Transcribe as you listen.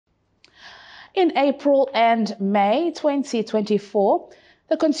In April and May 2024,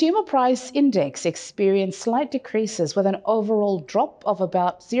 the Consumer Price Index experienced slight decreases with an overall drop of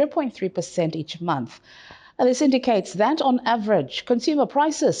about 0.3% each month. This indicates that, on average, consumer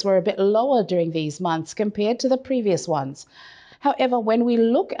prices were a bit lower during these months compared to the previous ones. However, when we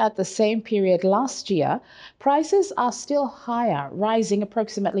look at the same period last year, prices are still higher, rising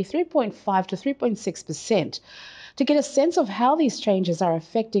approximately 3.5 to 3.6%. To get a sense of how these changes are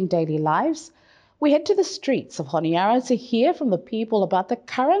affecting daily lives, we head to the streets of Honiara to hear from the people about the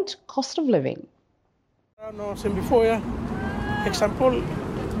current cost of living. Example,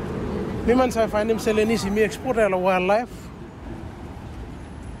 I find him selling this, me export a wildlife,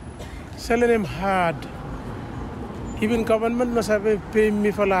 selling him hard. Even government must have pay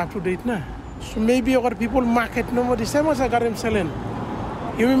me for up to date now. So maybe other people market no more the same as I got him selling.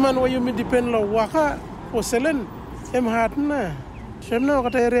 You man where you may depend on worker for selling him hard na. So now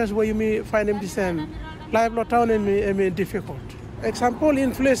got areas where you may find him the same. Live lot town and me difficult. Example,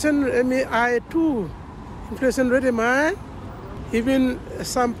 inflation I too. Inflation rate high. Even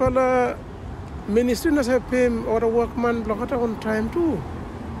sample ministry must have pay or the workman block on time too.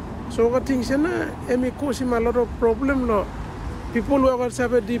 So what things cause him a lot of problem. People who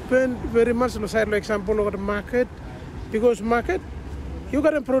have depend very much on the example of the market. Because market, you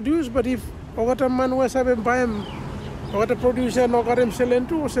got to produce, but if a man was having buy him, or the producer no got him selling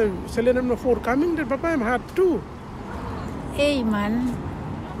too, selling him no forthcoming, that buy him hard too. Hey man,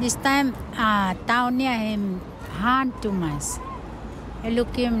 this time town near him hard too much. I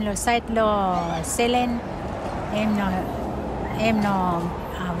look him lo side lo selling him no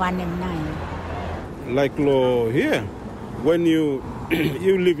one him nine. Like lo here, when you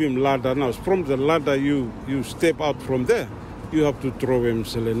you leave him ladder now, from the ladder you step out from there, you have to throw him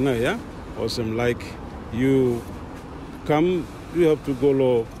selling now, yeah? Or some like you come, you have to go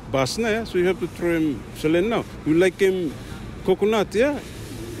lo bus now, yeah? So you have to throw him selling now. You like him coconut, yeah?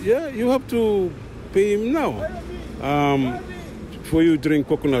 Yeah, you have to pay him now. For you drink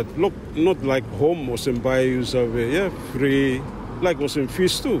coconut, look, not like home or some buy you have free, like or some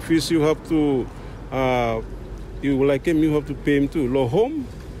fish too. Fish you have to, you like him, you have to pay him too. Lo home,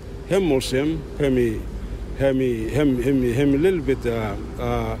 him also him a little bit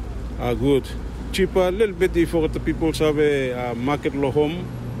good, cheaper, a little bit for the people have a market lo home,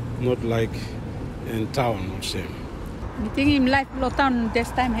 not like in town also. I think in life lo town this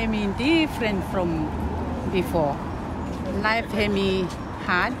time him different from before. Life hemi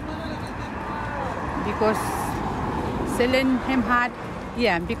hard because selling him hard,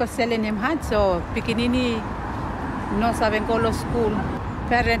 because selling him hard. So pikinini no sabe go to school,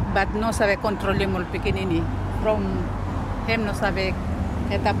 parent but no sabe control him all pikinini. From him no sabe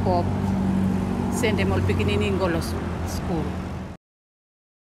get up, send him all pikinini go to school.